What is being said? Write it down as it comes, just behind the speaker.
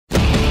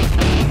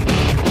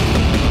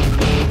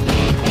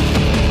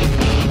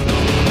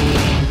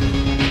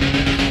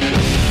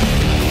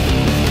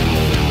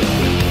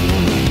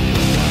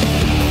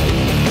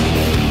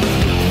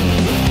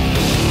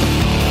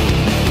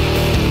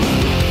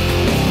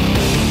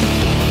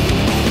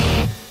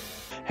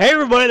Hey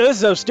everybody,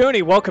 this is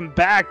Ostuni. Welcome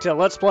back to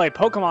Let's Play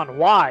Pokemon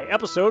Y,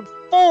 Episode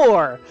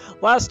 4!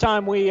 Last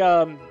time we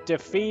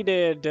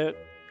defeated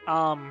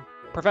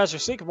Professor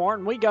Sycamore,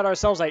 and we got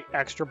ourselves an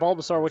extra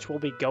Bulbasaur, which will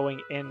be going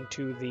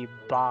into the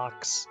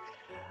box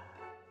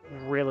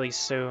really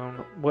soon.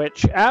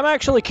 Which, I'm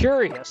actually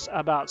curious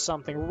about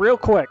something real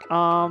quick. It's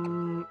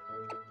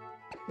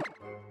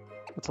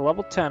a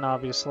level 10,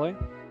 obviously.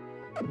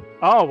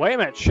 Oh, wait a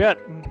minute, shit.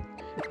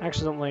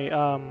 Accidentally,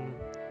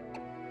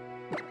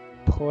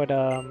 put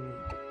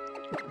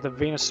the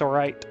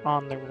Venusaurite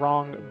on the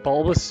wrong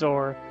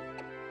Bulbasaur.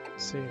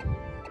 Let's see.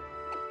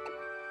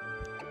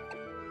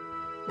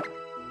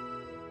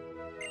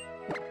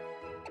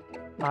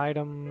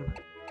 Item.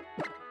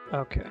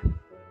 Okay.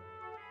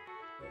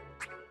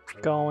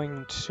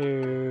 Going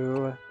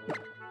to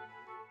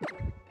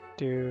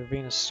do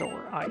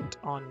Venusaurite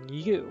on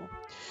you.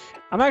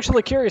 I'm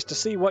actually curious to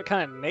see what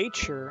kind of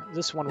nature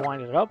this one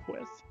winded up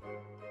with.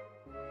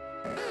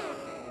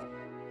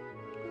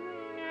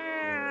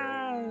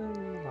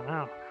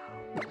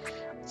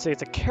 Let's see,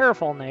 it's a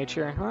careful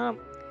nature. Well,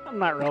 I'm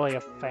not really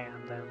a fan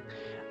then.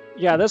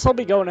 Yeah, this will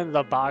be going into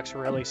the box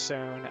really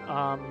soon.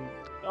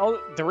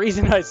 The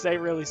reason I say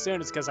really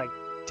soon is because I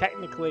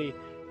technically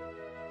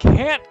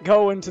can't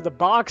go into the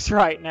box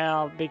right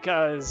now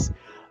because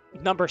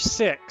number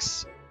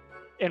 6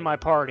 in my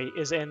party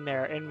is in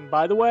there. And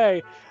by the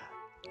way,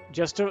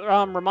 just to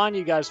remind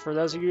you guys, for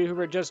those of you who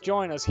are just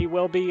joining us, he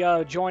will be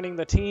joining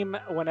the team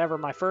whenever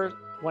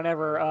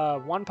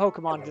one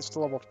Pokemon gets to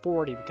level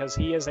 40, because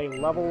he is a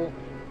level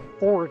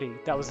 40.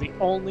 That was the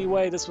only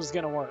way this was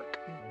going to work.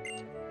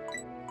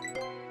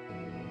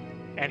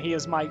 And he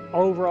is my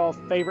overall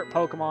favorite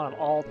Pokemon of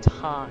all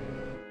time.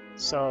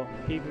 So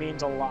he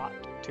means a lot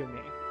to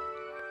me.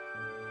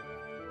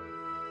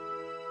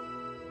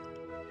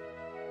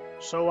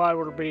 So I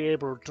will be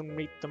able to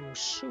meet them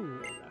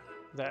soon,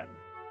 then.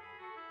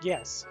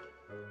 Yes.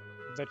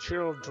 The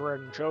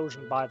children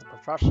chosen by the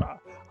professor.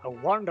 I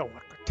wonder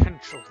what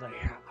potential they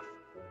have.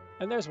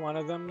 And there's one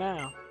of them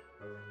now.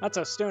 That's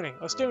Ostuni.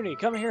 Ostuni,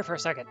 come here for a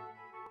second.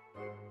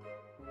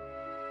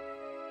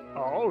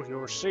 Oh, you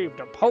received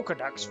a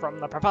Pokedex from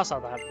the professor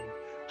then.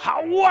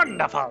 How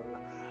wonderful!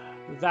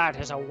 That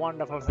is a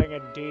wonderful thing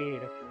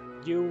indeed.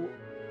 You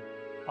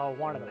are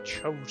one of the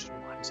chosen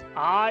ones.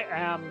 I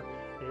am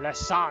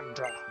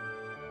Lysandra.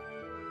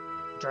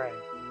 Dre.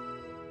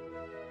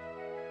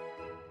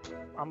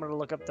 I'm gonna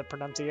look up the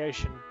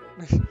pronunciation.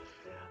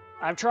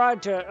 I've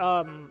tried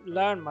to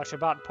learn much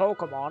about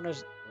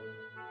Pokemon,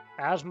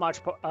 as much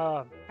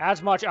about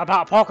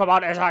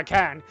Pokemon as I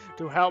can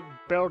to help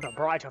build a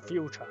brighter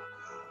future.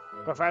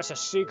 Professor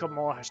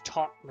Sycamore has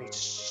taught me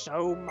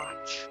so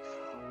much.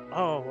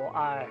 Oh,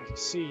 I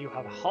see you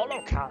have a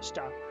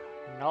Holocaster.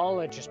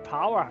 Knowledge is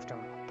power after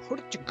all. Put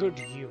it to good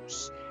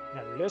use.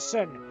 Now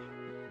listen.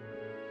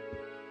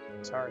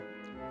 Sorry,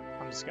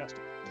 I'm disgusted.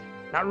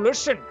 Now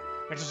listen.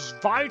 It is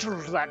vital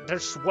that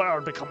this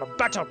world become a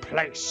better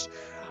place,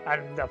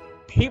 and the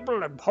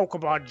people and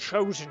Pokemon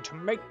chosen to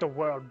make the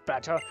world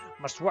better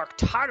must work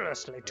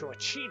tirelessly to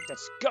achieve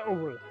this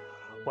goal.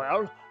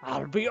 Well,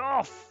 I'll be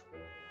off.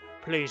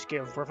 Please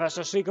give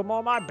Professor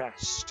Sycamore my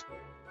best.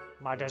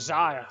 My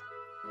desire.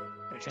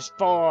 It is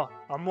for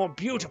a more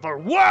beautiful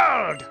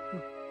world!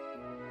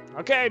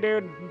 Okay,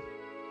 dude.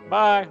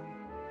 Bye.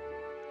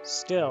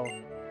 Still,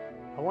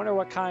 I wonder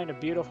what kind of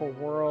beautiful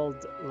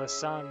world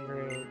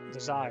Lysandra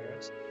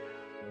desires.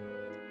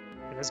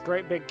 In this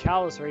great big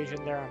Kalos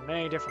region, there are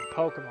many different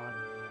Pokemon.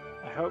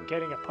 I hope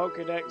getting a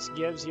Pokedex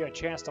gives you a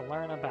chance to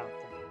learn about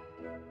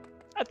them.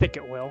 I think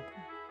it will.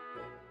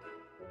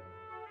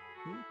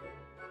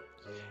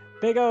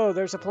 Big O,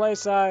 there's a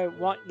place I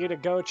want you to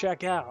go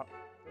check out.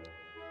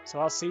 So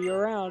I'll see you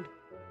around.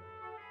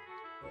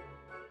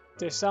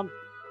 There's something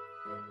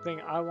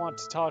I want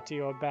to talk to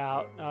you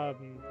about.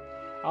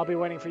 I'll be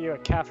waiting for you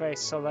at Cafe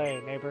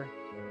Soleil, neighbor.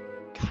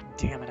 God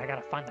damn it, I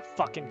gotta find the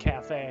fucking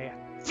cafe.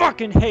 I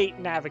fucking hate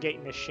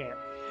navigating this shit.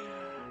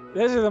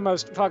 This is the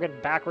most fucking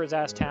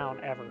backwards-ass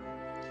town ever.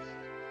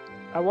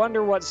 I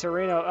wonder what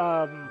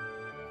Serena,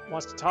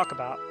 wants to talk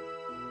about.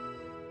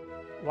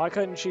 Why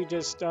couldn't she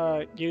just,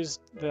 use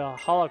the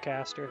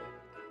Holocaster?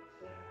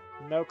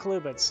 No clue,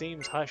 but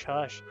seems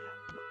hush-hush.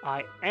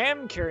 I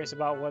am curious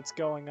about what's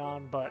going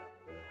on, but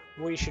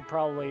we should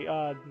probably,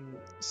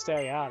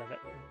 stay out of it.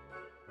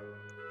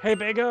 Hey,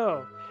 Big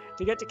O!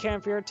 To get to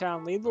Camphor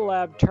Town, leave the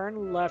lab,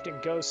 turn left,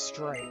 and go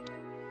straight.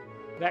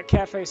 That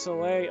Cafe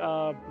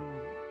Soleil,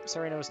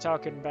 Serena was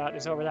talking about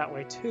is over that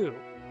way, too.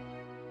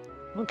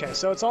 Okay,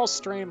 so it's all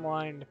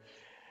streamlined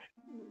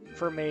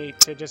for me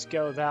to just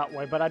go that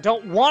way, but I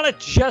don't want to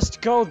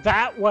just go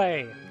that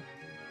way!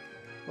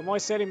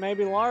 Lemoy City may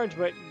be large,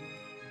 but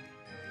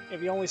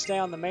if you only stay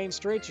on the main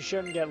streets, you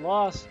shouldn't get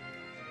lost.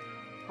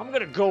 I'm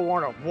gonna go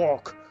on a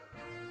walk.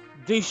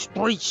 These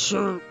streets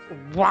are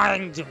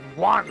wide and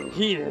wide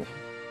here.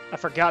 I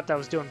forgot that I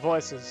was doing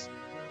voices.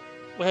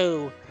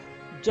 Well,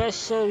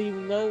 just so you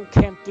know,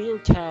 Camphor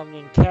Town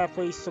and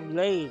Cafe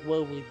Soleil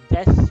will be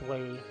this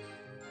way.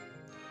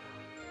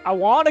 I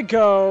want to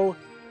go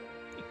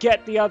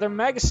get the other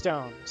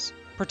Megastones,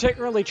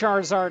 particularly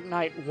Charizard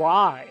Knight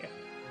Y.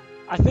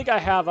 I think I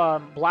have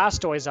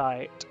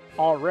Blastoiseite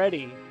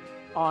already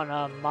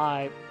on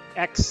my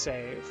X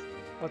save.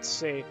 Let's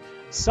see.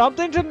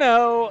 Something to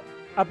know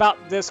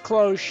about this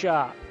clothes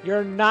shop.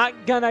 You're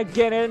not gonna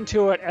get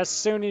into it as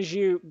soon as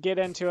you get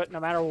into it,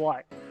 no matter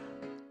what.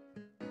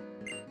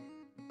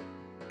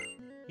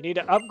 You need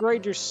to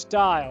upgrade your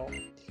style.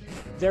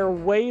 There are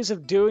ways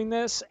of doing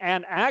this,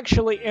 and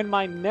actually in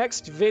my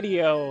next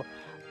video,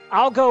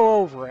 I'll go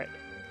over it.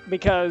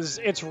 Because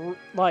it's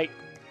like,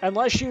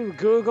 unless you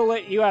Google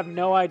it, you have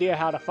no idea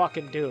how to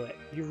fucking do it.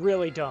 You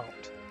really don't.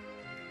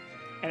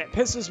 And it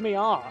pisses me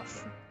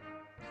off.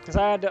 Because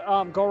I had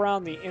to go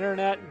around the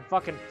internet and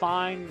fucking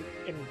find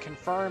and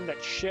confirm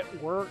that shit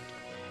worked.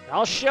 And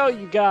I'll show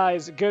you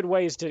guys good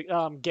ways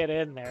to get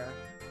in there.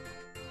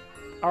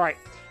 Alright,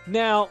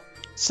 now,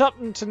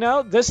 something to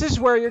know, this is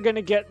where you're going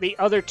to get the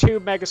other 2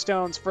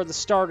 Megastones for the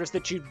starters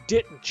that you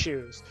didn't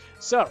choose.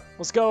 So,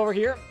 let's go over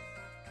here.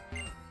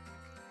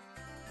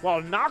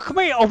 Well, knock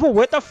me over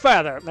with a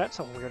feather. That's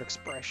a weird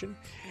expression.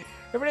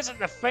 If it isn't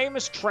the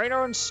famous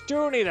trainer in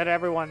Ostuni that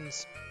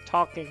everyone's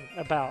talking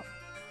about.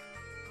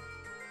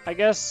 I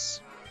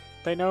guess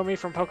they know me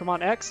from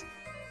Pokemon X.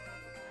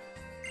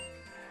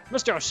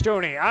 Mr.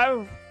 Ostuni,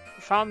 I've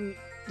found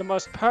the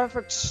most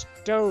perfect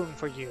stone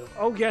for you.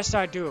 Oh, yes,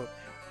 I do.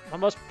 My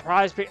most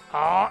prized piece.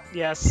 Ah,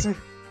 yes.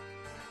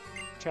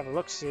 Let's have a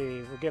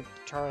look-see. We'll give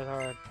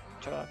Charizard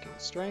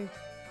strength.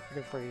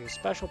 Good for you.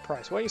 Special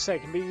price. What do you say?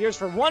 Can be used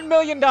for $1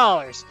 million.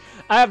 I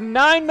have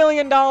 $9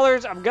 million.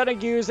 I'm going to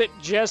use it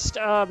just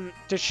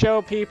to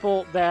show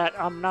people that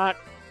I'm not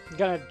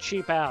going to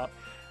cheap out.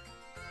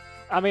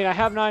 I mean, I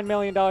have $9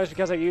 million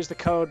because I used the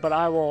code, but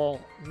I will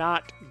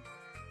not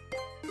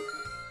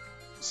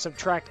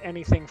subtract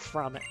anything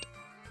from it.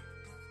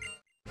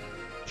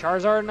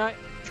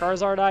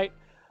 Charizardite.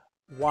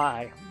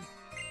 Why?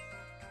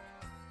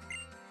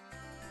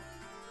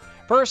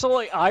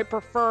 Personally, I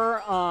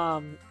prefer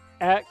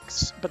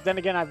X, but then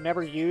again, I've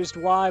never used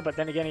Y, but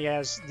then again, he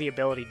has the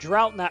ability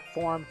Drought in that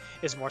form,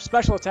 is more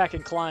special attack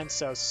inclined,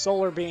 so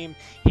Solar Beam,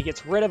 he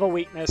gets rid of a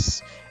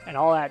weakness, and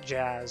all that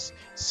jazz.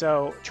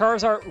 So,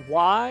 Charizard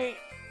Y,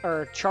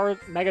 or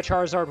Mega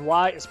Charizard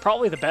Y, is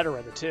probably the better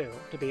of the two,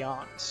 to be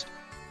honest.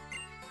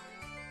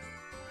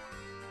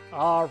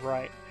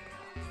 Alright.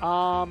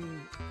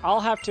 I'll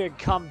have to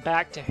come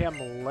back to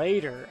him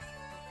later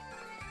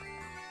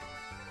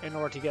in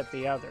order to get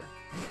the other.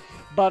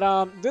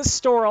 But this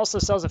store also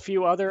sells a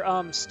few other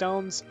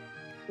stones.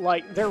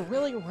 Like, they're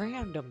really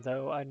random,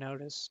 though, I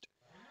noticed.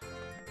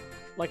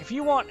 Like, if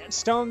you want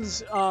stones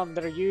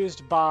that are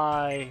used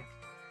by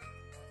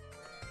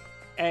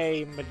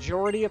a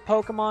majority of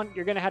Pokemon,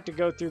 you're going to have to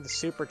go through the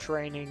super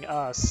training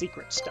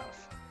secret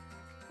stuff.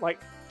 Like,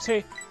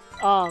 see,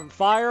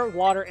 fire,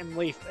 water, and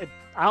leaf.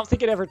 I don't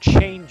think it ever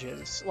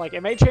changes. Like,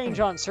 it may change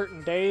on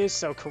certain days,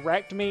 so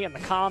correct me in the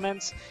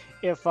comments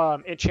if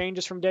it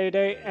changes from day to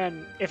day.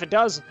 And if it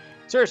does,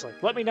 seriously,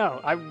 let me know.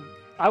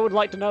 I would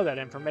like to know that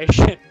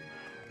information.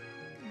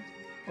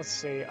 Let's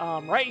see.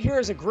 Right here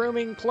is a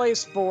grooming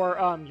place for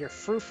your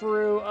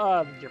Frou-Frou,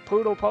 your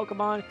Poodle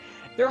Pokemon.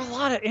 There are a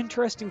lot of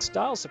interesting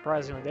styles,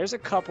 surprisingly. There's a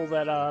couple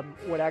that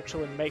would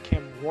actually make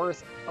him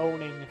worth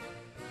owning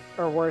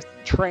or worth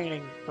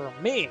training for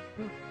me.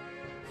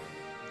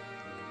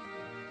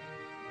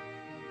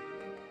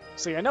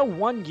 See, I know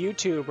one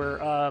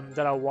YouTuber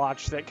that I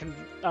watched that can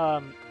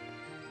while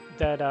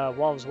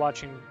I was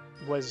watching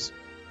was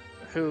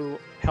who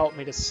helped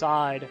me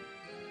decide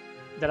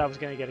that I was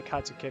going to get a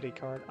Katsukity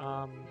card.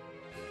 I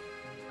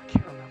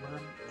can't remember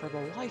him for the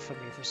life of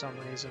me for some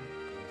reason.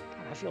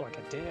 God, I feel like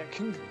a dick.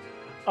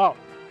 Oh,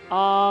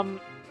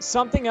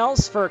 something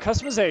else for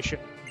customization.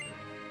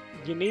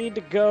 You need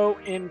to go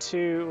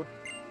into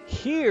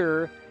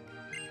here,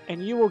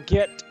 and you will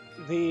get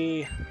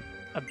the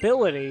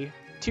ability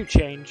to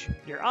change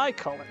your eye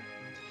color,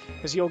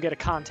 because you'll get a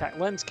contact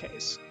lens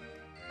case.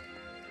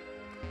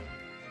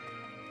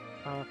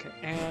 Okay,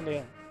 and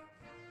in.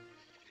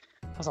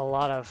 That's a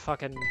lot of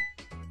fucking...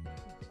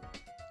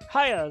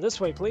 Hiya,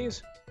 this way,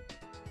 please.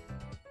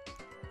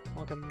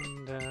 Welcome.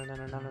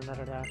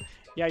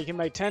 Yeah, you can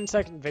make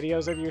 10-second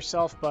videos of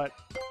yourself, but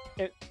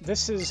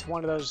this is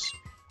one of those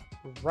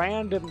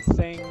random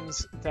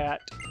things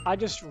that I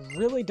just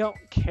really don't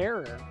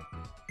care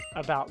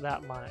about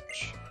that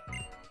much.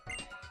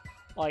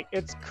 Like,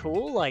 it's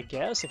cool, I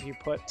guess, if you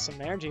put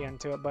some energy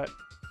into it, but,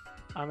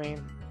 I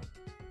mean,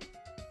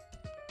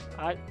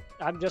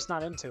 I'm just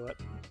not into it.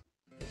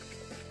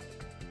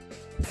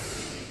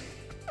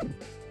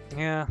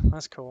 Yeah,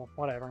 that's cool.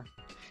 Whatever.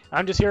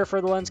 I'm just here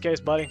for the lens case,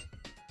 buddy.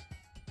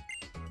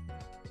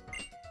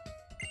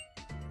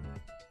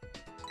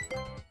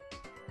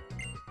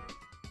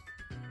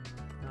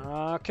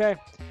 Okay.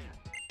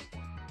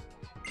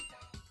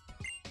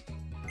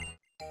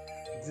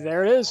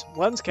 There it is,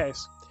 lens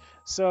case.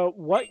 So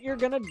what you're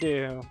gonna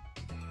do,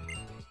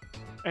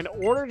 in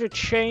order to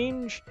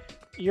change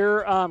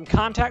your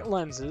contact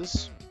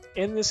lenses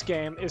in this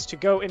game, is to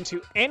go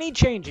into any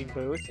changing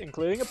booth,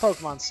 including a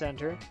Pokemon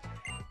Center,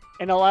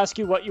 And it'll ask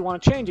you what you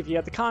want to change if you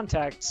have the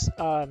contacts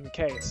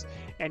case.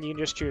 And you can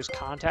just choose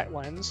contact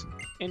lens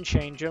and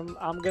change them.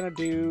 I'm going to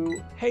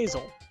do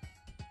Hazel.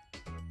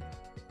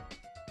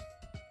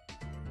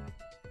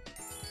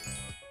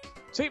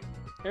 See,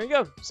 there you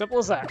go. Simple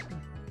as that.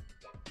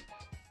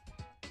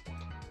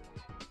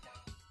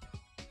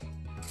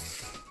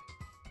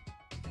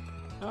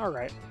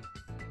 Alright.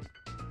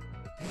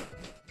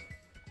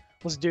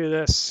 Let's do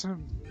this.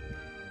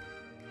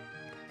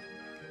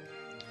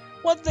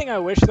 One thing I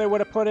wish they would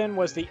have put in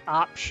was the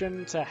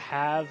option to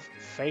have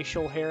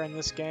facial hair in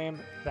this game.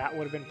 That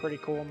would have been pretty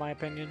cool in my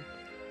opinion.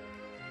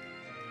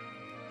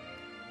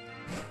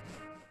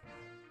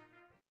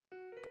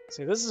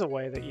 See, this is a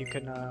way that you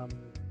can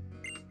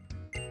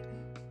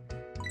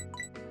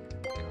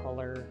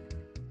color.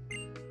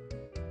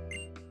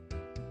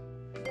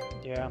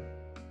 Yeah.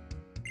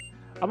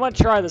 I'm going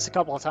to try this a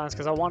couple of times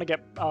because I want to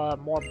get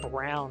more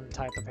brown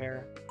type of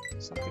hair.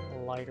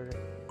 Something lighter.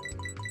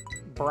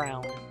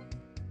 Brown.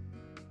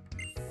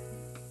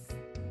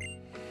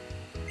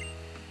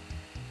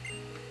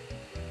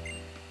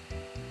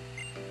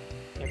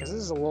 Yeah, because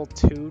this is a little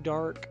too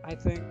dark, I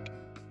think.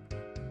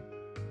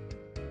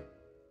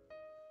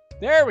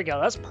 There we go,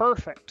 that's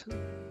perfect.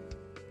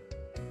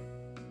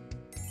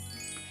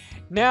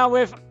 Now,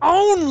 if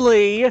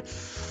only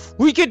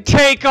we could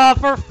take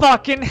off our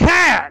fucking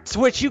hats,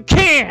 which you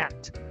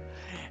can't.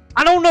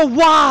 I don't know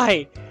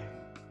why.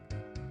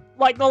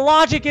 Like, the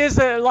logic is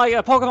that, like,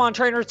 a Pokemon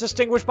trainer is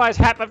distinguished by his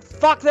hat, but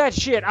fuck that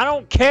shit. I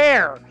don't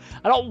care.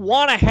 I don't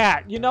want a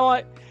hat. You know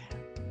what?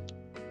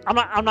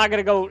 I'm not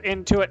gonna go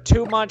into it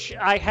too much.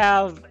 I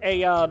have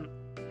a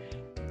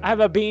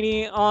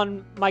beanie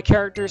on my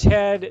character's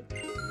head.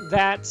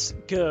 That's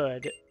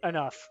good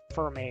enough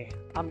for me.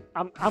 I'm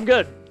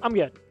good. I'm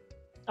good.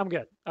 I'm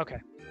good. Okay.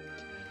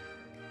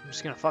 I'm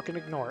just gonna fucking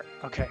ignore it.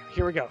 Okay,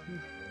 here we go.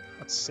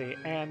 Let's see.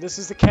 And this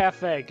is the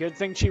cafe. Good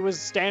thing she was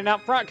standing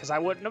out front, because I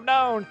wouldn't have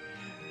known.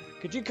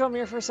 Could you come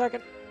here for a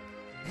second?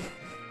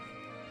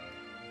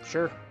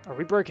 Sure. Are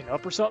we breaking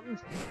up or something?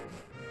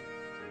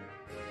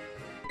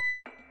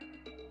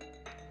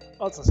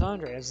 Oh, it's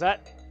Lysandre. Is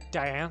that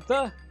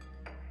Diantha?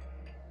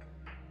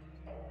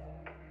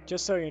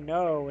 Just so you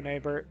know,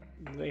 neighbor,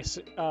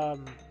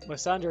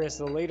 Lysandre is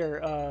the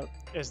leader,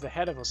 is the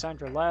head of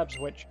Lysandre Labs,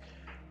 which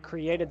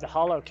created the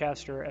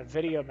Holocaster, a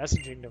video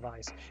messaging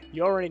device.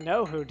 You already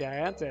know who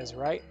Diantha is,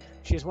 right?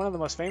 She's one of the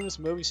most famous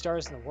movie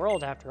stars in the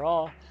world, after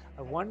all.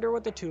 I wonder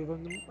what the two of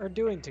them are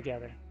doing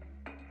together.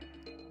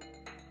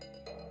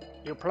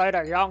 You played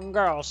a young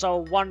girl so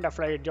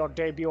wonderfully in your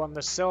debut on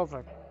the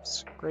silver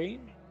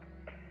screen.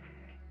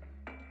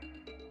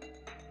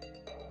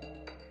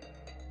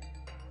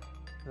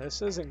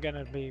 This isn't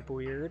gonna be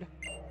weird.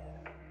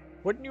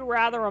 Wouldn't you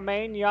rather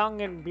remain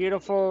young and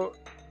beautiful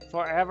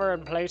forever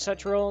and play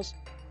such roles?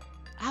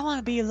 I want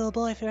to be a little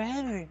boy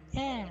forever,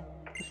 yeah.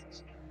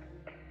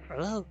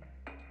 Hello?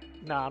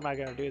 No, I'm not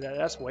gonna do that.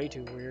 That's way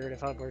too weird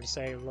if I were to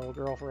say little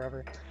girl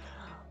forever.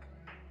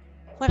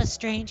 What a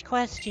strange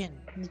question.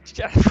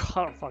 I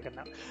don't fucking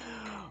know.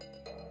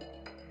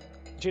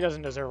 She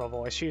doesn't deserve a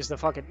voice. She's the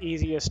fucking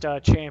easiest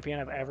champion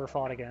I've ever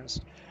fought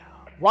against.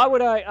 Why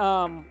would I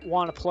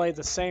want to play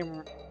the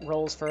same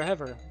roles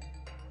forever?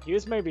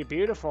 Youth may be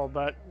beautiful,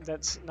 but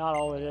that's not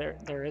all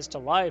there is to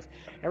life.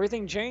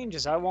 Everything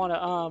changes. I want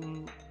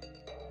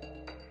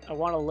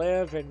to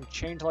live and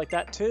change like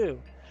that too.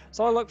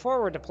 So I look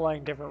forward to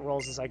playing different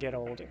roles as I get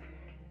older.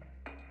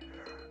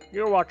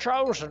 You were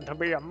chosen to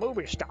be a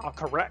movie star,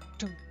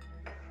 correct?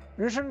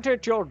 Isn't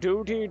it your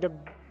duty to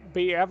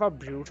be ever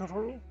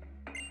beautiful?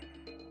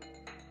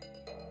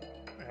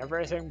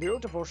 Everything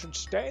beautiful should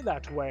stay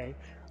that way.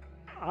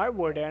 I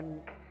would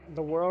end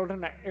the world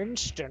in an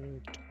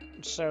instant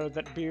so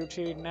that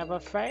beauty never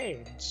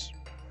fades.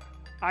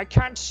 I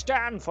can't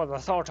stand for the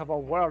thought of a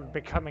world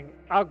becoming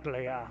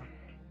uglier.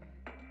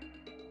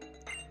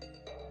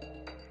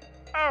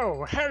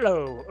 Oh,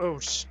 hello,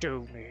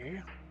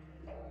 Ostuni.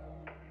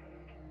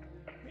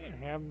 Me and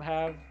him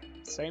have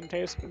the same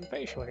taste in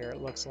facial hair,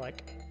 it looks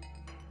like.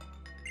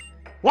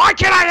 Why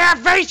can't I have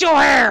facial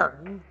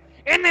hair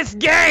in this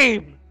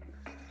game?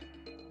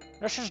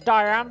 This is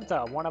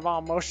Diantha, one of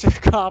our most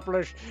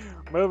accomplished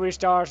movie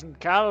stars in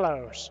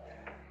Kalos.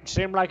 It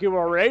seemed like you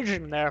were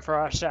raging there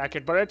for a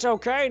second, but it's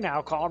okay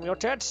now. Calm your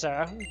tits,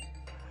 sir.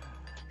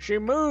 She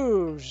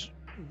moves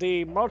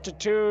the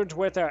multitudes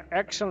with her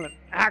excellent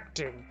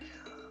acting,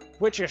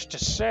 which is to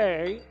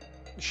say,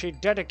 she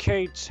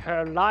dedicates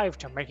her life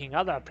to making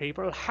other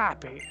people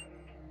happy.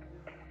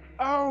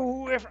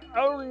 Oh, if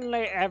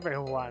only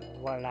everyone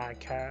were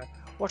like her.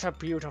 What a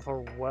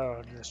beautiful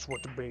world this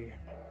would be.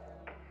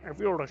 If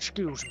you'll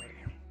excuse me.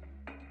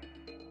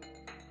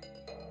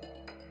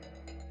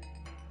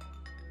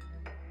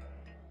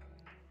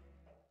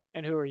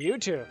 And who are you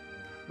two?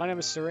 My name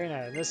is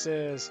Serena, and this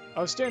is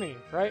Ostuni,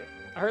 right?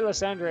 I heard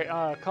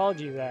Lysandre called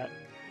you that.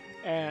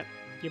 And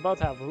you both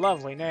have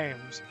lovely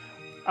names.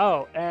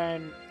 Oh,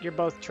 and you're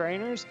both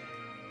trainers?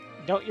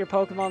 Don't your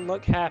Pokemon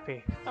look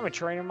happy? I'm a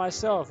trainer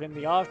myself in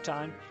the off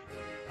time.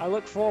 I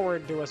look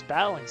forward to us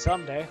battling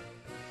someday.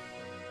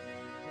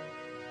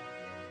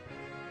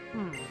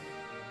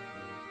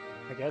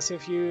 I guess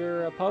if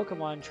you're a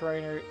Pokemon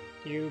trainer,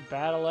 you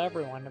battle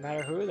everyone, no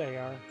matter who they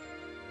are.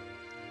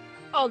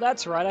 Oh,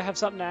 that's right. I have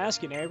something to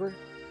ask you, neighbor.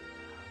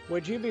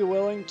 Would you be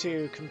willing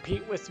to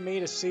compete with me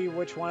to see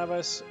which one of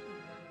us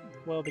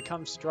will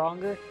become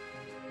stronger?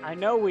 I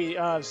know we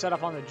set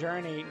off on the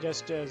journey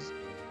just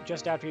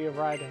after you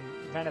arrived in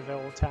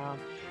Veneville town,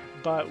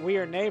 but we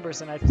are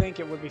neighbors, and I think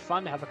it would be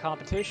fun to have a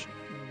competition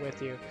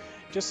with you.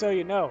 Just so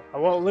you know, I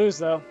won't lose,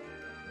 though.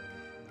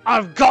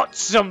 I've got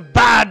some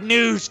bad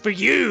news for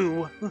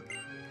you!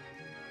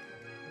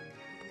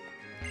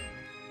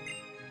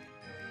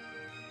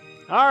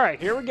 Alright,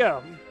 here we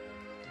go.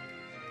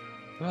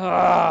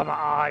 Ah, my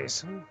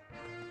eyes. I'm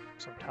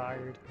so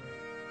tired.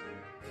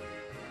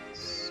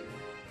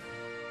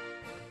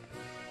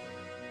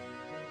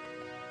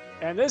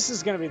 And this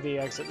is going to be the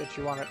exit that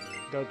you want to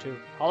go to.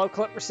 Hollow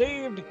clip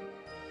received!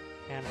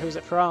 And who's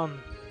it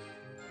from?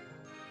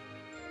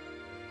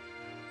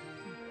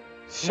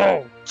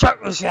 So,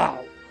 check this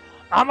out.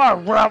 I'm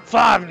on Route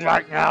 5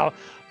 right now.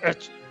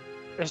 It's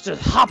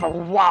just hopping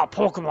with wild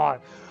Pokemon.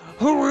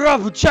 Hurry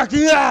up and check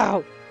it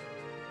out!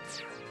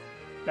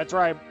 That's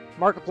right.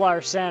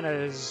 Markiplier Santa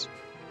is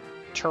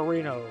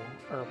Torino,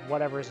 or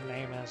whatever his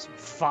name is.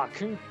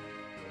 Fuck. I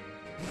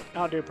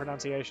don't do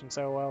pronunciation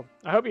so well.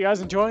 I hope you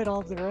guys enjoyed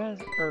all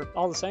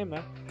the same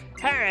though.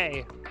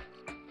 Hey!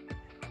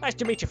 Nice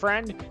to meet you,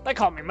 friend. They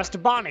call me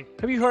Mr. Bonnie.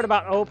 Have you heard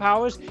about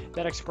O-Powers?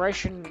 That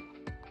expression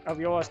of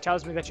yours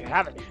tells me that you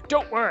haven't.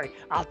 Don't worry,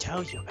 I'll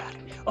tell you about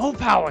it.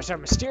 O-Powers are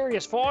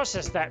mysterious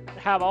forces that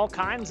have all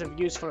kinds of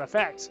useful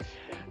effects.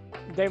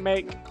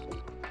 They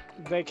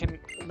can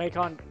make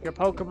on your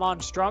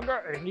Pokemon stronger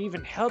and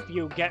even help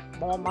you get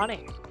more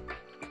money.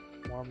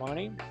 More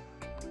money?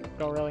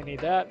 Don't really need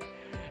that.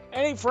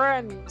 Any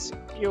friends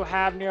you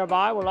have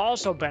nearby will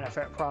also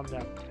benefit from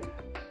them.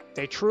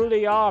 They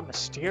truly are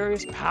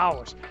mysterious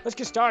powers. Let's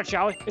get started,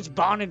 shall we? It's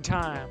bonding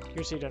time.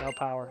 Here's to no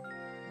power.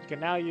 You can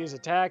now use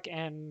attack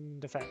and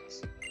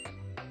defense.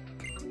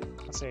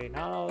 Let's see,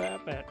 not all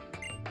that, but...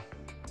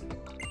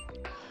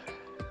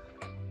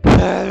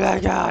 Oh my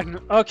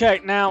god. Okay,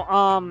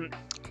 now,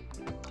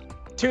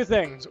 two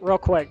things, real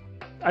quick.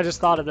 I just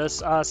thought of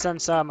this,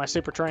 since my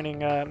super training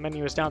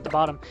menu is down at the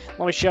bottom.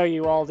 Let me show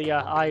you all the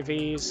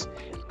IVs,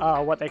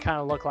 what they kind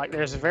of look like.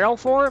 There's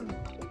Veilfor,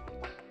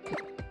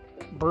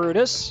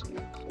 Brutus,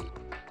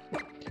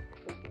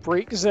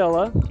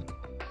 Freakzilla,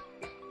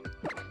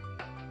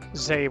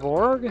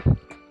 Zaborg,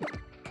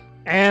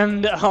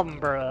 and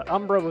Umbra.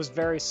 Umbra was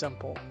very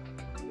simple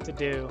to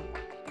do.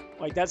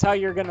 Like, that's how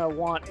you're gonna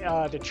want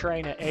to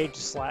train an Age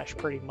Slash,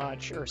 pretty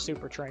much, or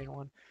super train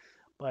one.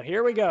 But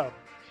here we go.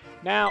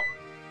 Now,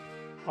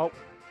 oh,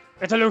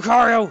 It's a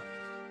Lucario!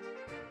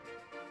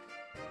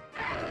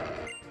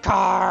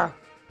 Car!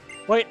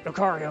 Wait,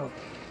 Lucario.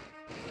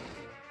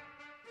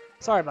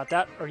 Sorry about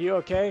that. Are you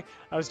okay?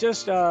 I was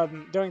just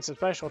doing some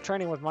special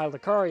training with my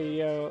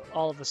Lucario.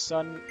 All of a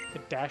sudden,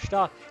 it dashed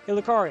off. Hey,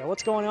 Lucario,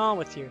 what's going on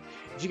with you?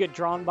 Did you get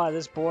drawn by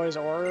this boy's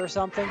aura or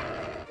something?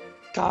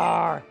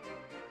 Car!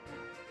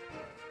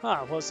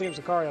 Huh, well, it seems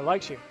Lucario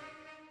likes you.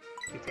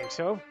 You think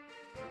so?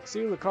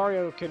 See,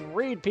 Lucario can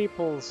read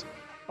people's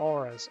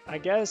auras. I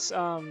guess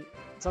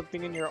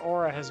something in your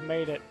aura has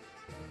made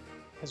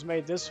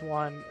this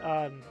one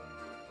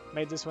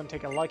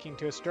take a liking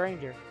to a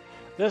stranger.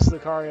 This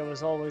Lucario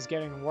was always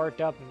getting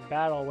worked up in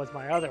battle with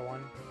my other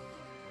one.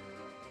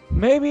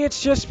 Maybe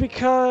it's just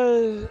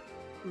been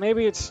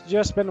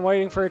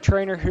waiting for a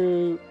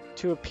trainer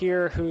to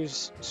appear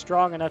who's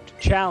strong enough to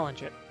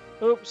challenge it.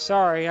 Oops,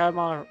 sorry, I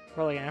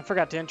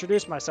forgot to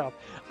introduce myself.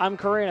 I'm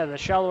Karina, the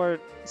Shallower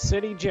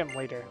City Gym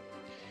Leader.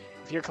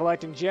 If you're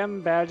collecting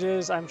gym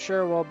badges, I'm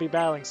sure we'll be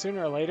battling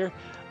sooner or later.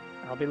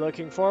 I'll be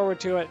looking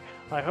forward to it.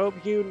 I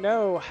hope you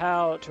know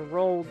how to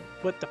roll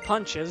with the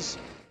punches.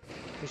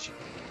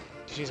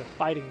 She's a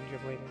fighting gym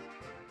leader.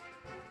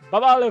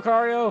 Bye-bye,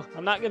 Lucario.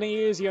 I'm not going to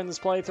use you in this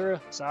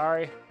playthrough.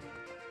 Sorry.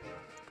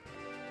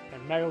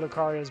 And Mega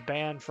Lucario's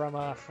banned from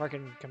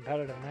freaking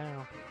competitive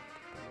now.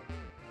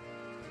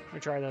 Let me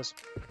try this.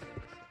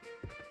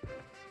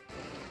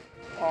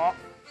 Oh,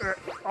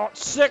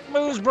 sick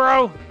moves,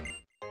 bro!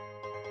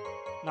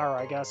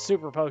 Alright, guys,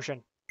 super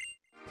potion.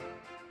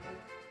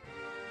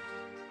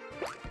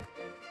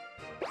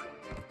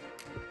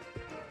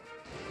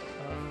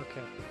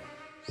 Okay.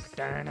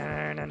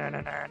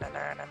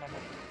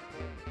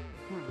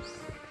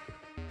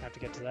 Have to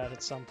get to that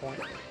at some point.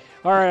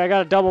 Alright, I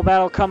got a double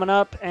battle coming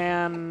up,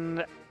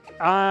 and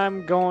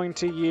I'm going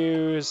to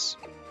use...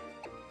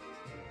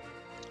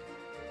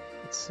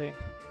 Let's see.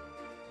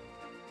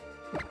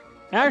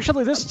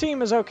 Actually, this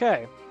team is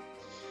okay.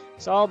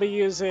 So I'll be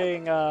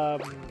using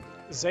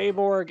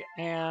Zaborg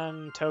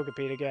and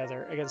Togepi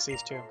together against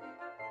these two.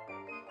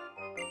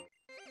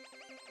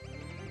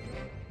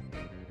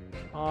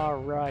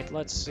 Alright,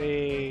 let's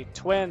see.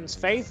 Twins,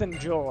 Faith and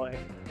Joy.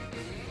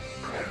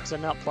 So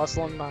not plus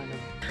one minor.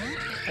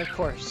 Of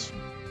course.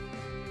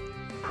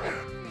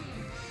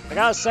 I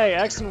gotta say,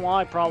 X and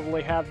Y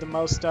probably have the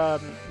most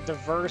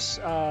diverse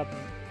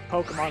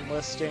Pokemon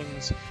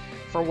listings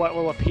for what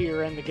will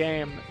appear in the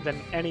game than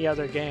any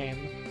other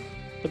game.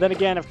 But then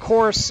again, of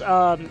course,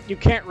 you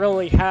can't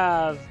really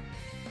have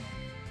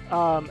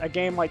a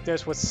game like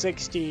this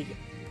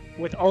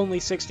with only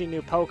 60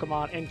 new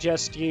Pokemon and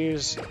just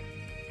use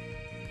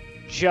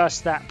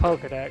just that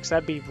Pokedex.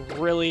 That'd be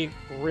really,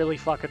 really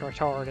fucking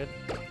retarded.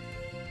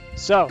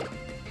 So,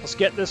 let's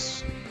get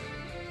this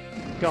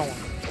going.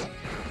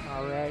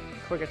 Alright,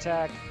 quick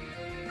attack.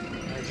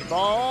 Energy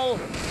Ball.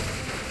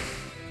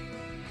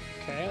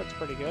 Okay, that's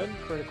pretty good.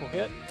 Critical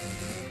hit.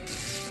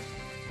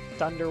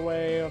 Thunder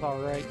Wave.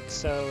 Alright,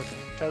 so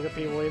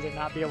Togepi will either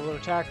not be able to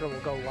attack or will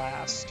go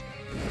last.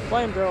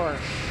 Flamethrower.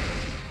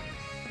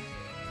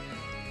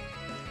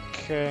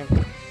 Okay.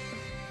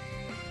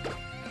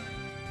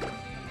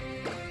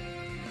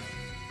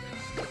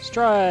 Let's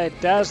try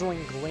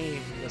Dazzling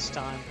Gleam this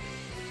time.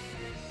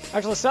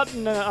 Actually,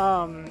 something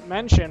to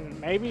mention,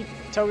 maybe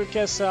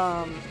Togekiss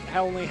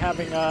only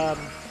having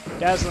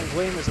Dazzling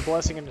Gleam is a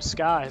blessing in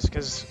disguise,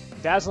 because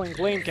Dazzling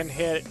Gleam can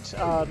hit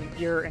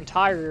your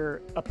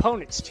entire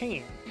opponent's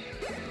team.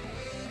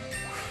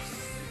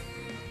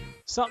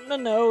 Something to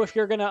know if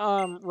you're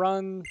gonna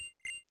run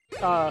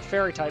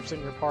fairy types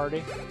in your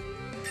party,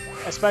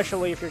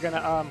 especially if you're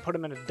gonna put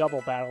them into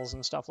double battles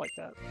and stuff like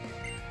that.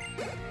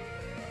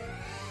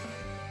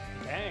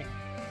 Dang,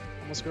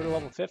 almost grew to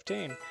level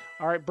 15.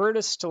 All right,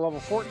 Brutus to level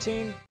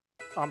 14,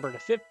 Umber to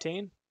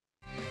 15.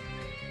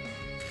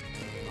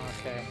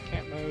 Okay,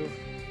 can't move.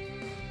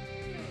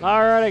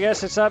 All right, I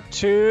guess it's up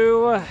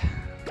to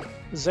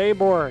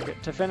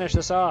Zaborg to finish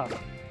this off.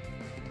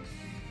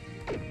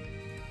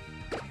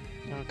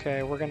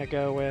 Okay, we're gonna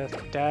go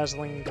with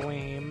Dazzling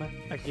Gleam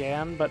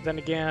again, but then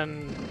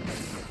again,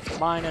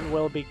 Minun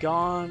will be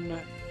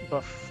gone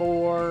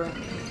before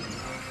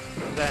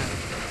then.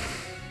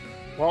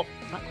 Well,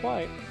 not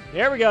quite.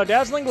 There we go,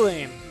 Dazzling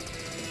Gleam.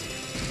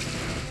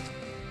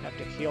 Have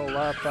to heal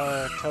up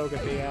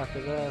Togepi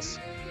after this.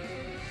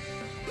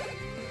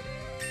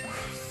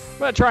 I'm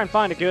gonna try and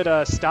find a good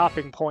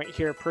stopping point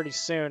here pretty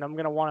soon. I'm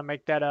gonna want to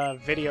make that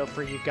video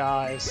for you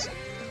guys,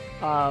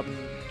 kind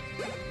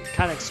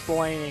of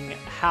explaining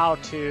how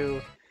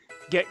to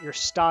get your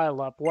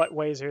style up, what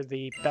ways are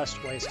the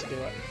best ways to do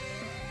it.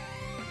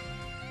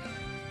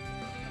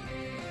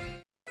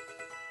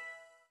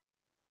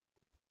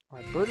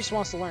 Alright, Brutus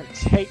wants to learn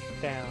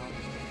Takedown.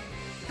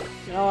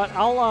 You know what,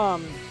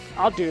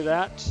 I'll do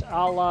that.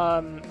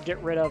 I'll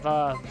get rid of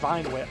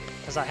Vine Whip,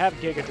 because I have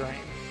Giga Drain.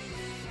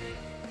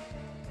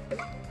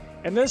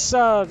 And this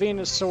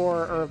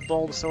Venusaur, or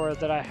Bulbasaur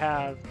that I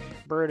have,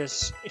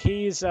 Brutus,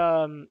 he's,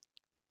 I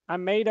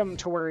made him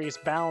to where he's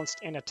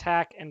balanced in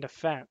attack and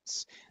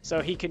defense.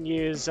 So he can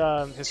use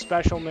his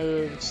special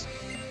moves,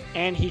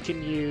 and he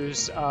can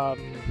use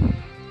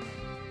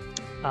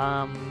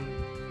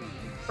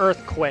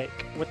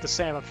Earthquake with the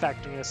same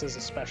effectiveness as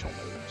his special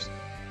moves.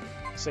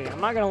 See,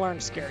 I'm not going to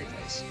learn Scary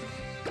Face.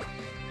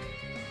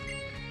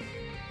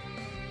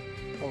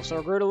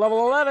 Bulbasaur grew to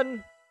level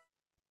 11.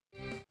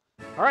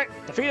 Alright,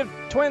 defeated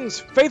twins,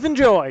 Faith and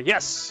Joy,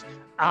 yes!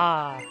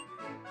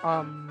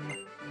 Ostuni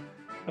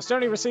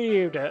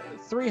received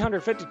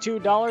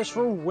 $352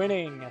 for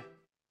winning.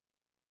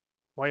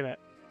 Wait a minute.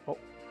 Oh.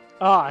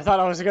 I thought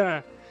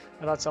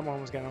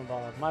someone was gonna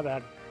involve. My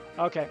bad.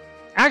 Okay.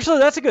 Actually,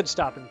 that's a good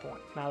stopping point,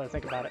 now that I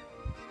think about it.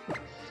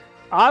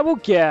 I will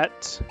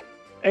get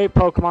a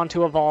Pokemon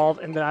to evolve,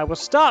 and then I will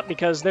stop,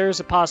 because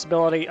there's a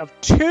possibility of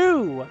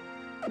 2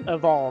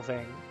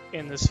 evolving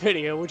in this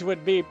video, which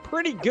would be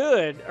pretty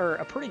good, or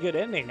a pretty good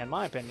ending, in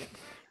my opinion.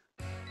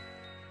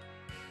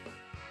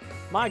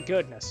 My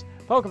goodness.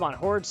 Pokemon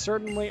hordes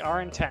certainly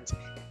are intense.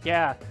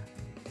 Yeah.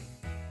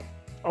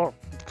 Oh,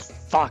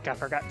 fuck, I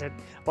forgot that.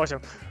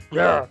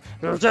 Yeah,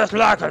 they're just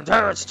like a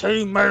terrorist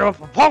team made up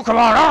of Pokemon,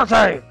 aren't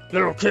they,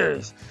 little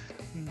kids?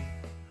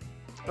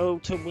 Oh,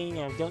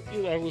 Torino, don't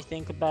you ever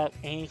think about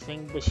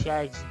anything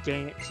besides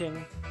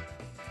dancing?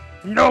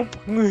 Nope.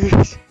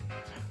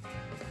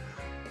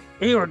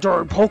 Even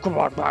during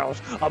Pokemon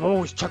battles, I'm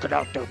always checking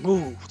out their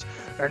moves.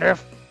 And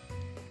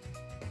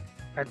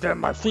then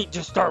my feet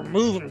just start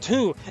moving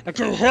too. I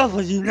can't help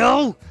it, you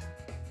know?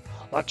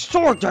 Like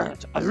sword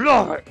dance, I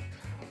love it.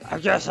 I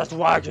guess that's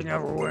why I can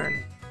never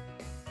win.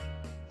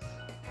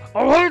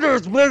 Oh, hey,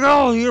 there's Big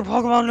O. Your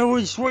Pokemon know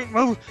these sweet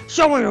moves.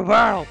 Show me your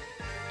battle.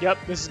 Yep,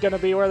 this is gonna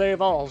be where they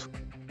evolve.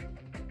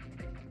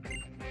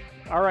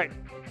 Alright.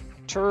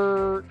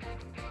 Tierno.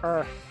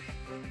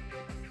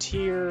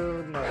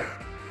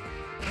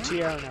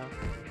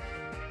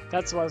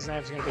 That's what his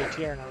name's gonna be,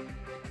 Tierno.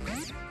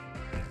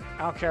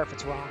 I don't care if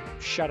it's wrong.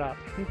 Shut up.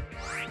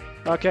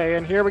 Okay,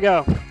 and here we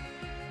go.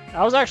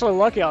 I was actually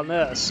lucky on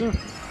this.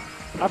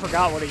 I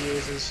forgot what he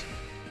uses.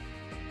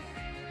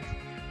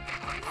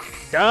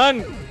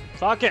 Done!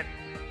 Fuck it!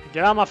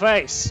 Get out of my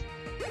face!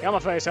 Get out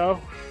of my face, ho!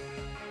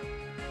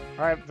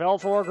 Alright,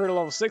 Velfor grew to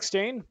level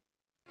 16.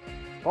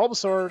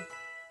 Bulbasaur,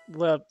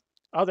 the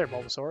other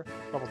Bulbasaur,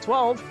 level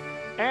 12.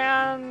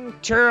 And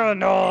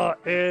Tyranitar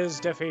is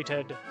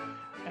defeated.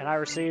 And I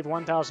received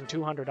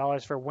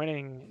 $1,200 for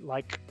winning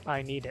like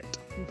I need it.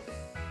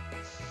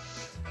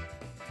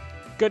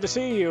 good to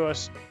see you,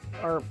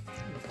 or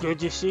Good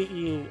to see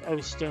you,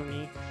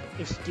 Ostuni.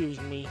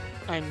 Excuse me,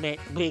 I meant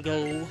Big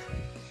O.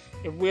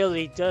 It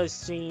really does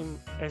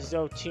seem as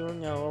though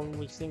Tierno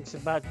only thinks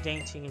about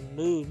dancing and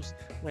moves.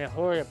 When a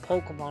horde of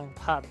Pokemon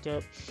popped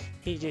up,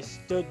 he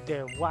just stood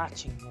there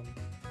watching them.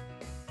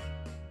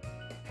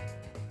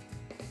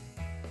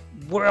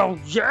 Well,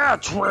 yeah,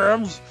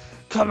 Trims.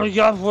 Coming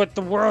up with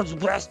the world's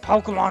best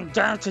Pokemon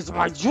dance is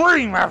my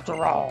dream, after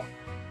all.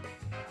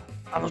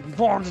 I was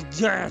born to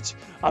dance.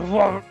 I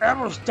won't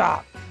ever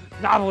stop.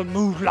 Not with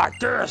moves like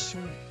this.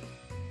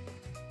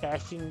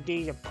 That's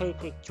indeed a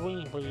perfect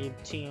dream for you,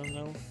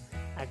 Tierno.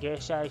 I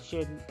guess I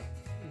should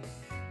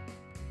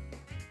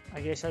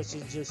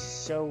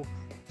just show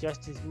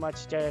just as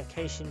much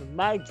dedication to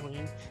my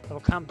dream of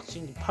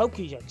accomplishing the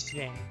Pokédex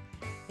then.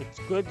 It's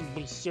good to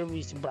be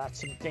serious about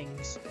some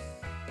things.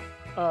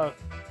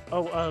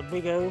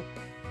 Big O,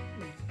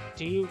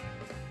 do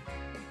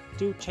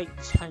take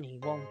this honey,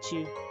 won't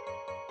you?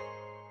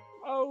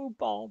 oh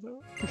bother.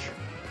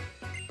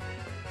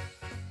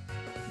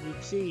 You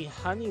see,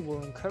 honey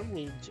will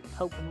encourage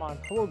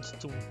Pokemon hordes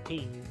to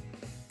impede.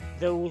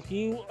 Though if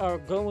you are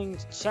going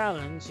to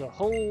challenge a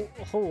whole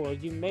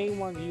horde, you may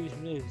want to use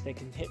moves that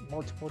can hit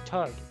multiple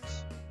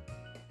targets.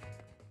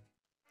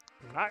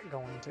 I'm not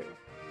going to.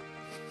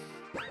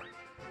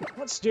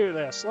 Let's do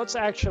this. Let's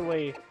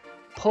actually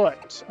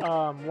put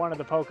one of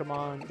the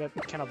Pokemon that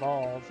can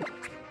evolve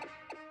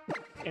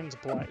into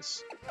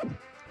place.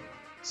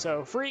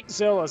 So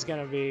Freakzilla is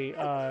going to be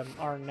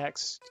our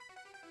next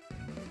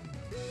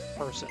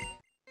person.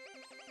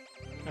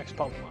 Next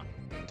Pokemon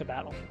to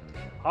battle.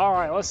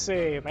 Alright, let's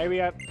see.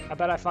 Maybe I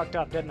bet I fucked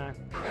up, didn't I?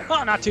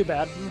 Oh, not too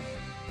bad.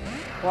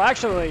 Well,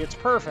 actually, it's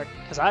perfect,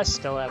 because I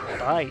still have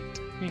Bite.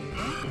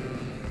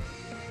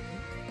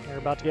 You're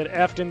about to get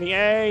F'd in the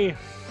A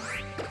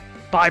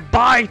by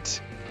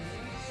Bite!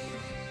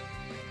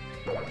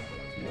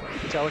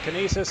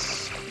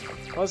 Telekinesis.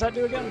 What does that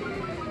do again?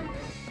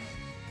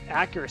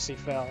 Accuracy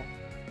fell.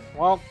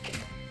 Well,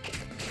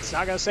 it's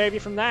not going to save you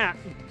from that.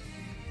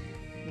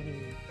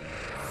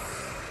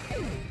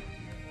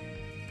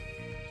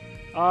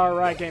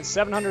 Alright, gain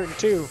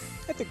 702.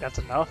 I think that's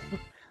enough.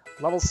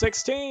 Level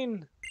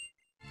 16.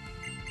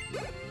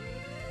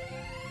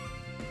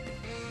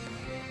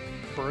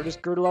 Brutus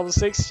grew to level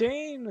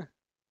 16.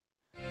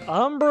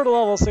 Umbra to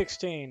level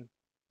 16.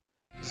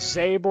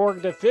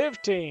 Zaborg to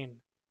 15.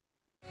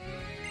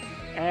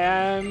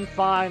 And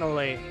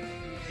finally,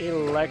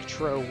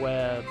 Electro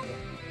Web.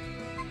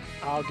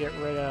 I'll get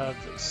rid of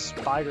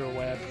Spider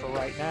Web for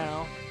right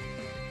now.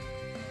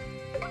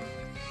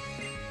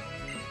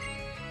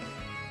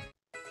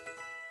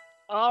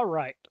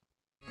 Alright.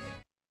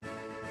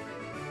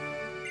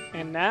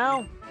 And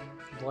now,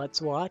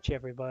 let's watch,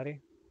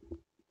 everybody.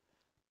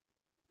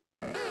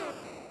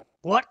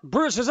 What?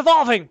 Bruce is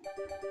evolving!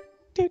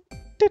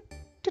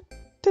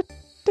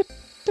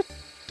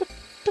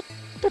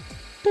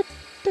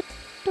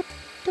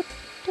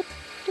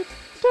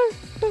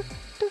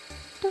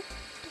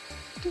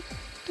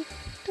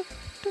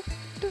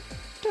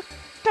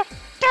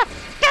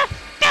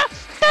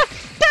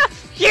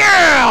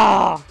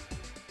 Yeah!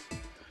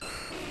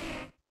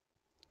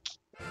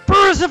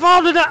 Bruce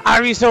evolved into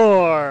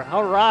Ivysaur!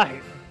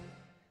 Alright.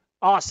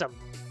 Awesome.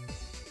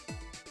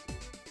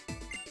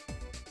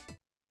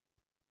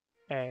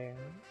 And...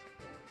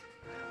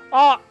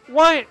 oh,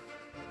 what?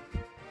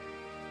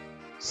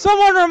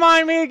 Someone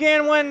remind me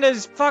again when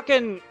does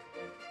fucking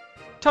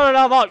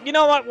Totodile evolve? You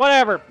know what?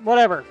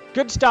 Whatever.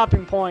 Good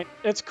stopping point.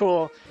 It's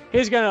cool.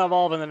 He's gonna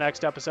evolve in the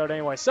next episode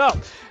anyway. So,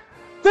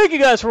 thank you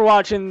guys for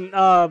watching,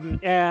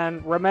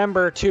 and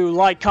remember to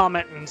like,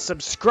 comment, and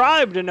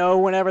subscribe to know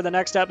whenever the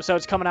next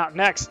episode's coming out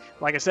next.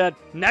 Like I said,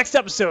 next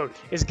episode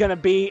is gonna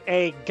be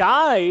a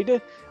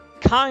guide,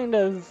 kind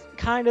of,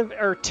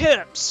 or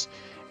tips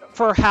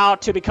for how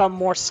to become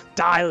more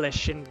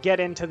stylish and get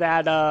into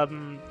that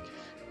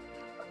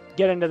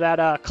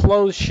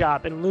clothes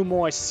shop in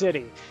Lumoy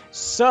City.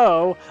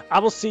 So I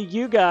will see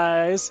you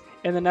guys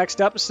in the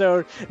next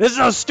episode. This is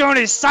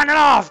Ostuni signing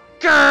off.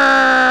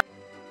 Grrr!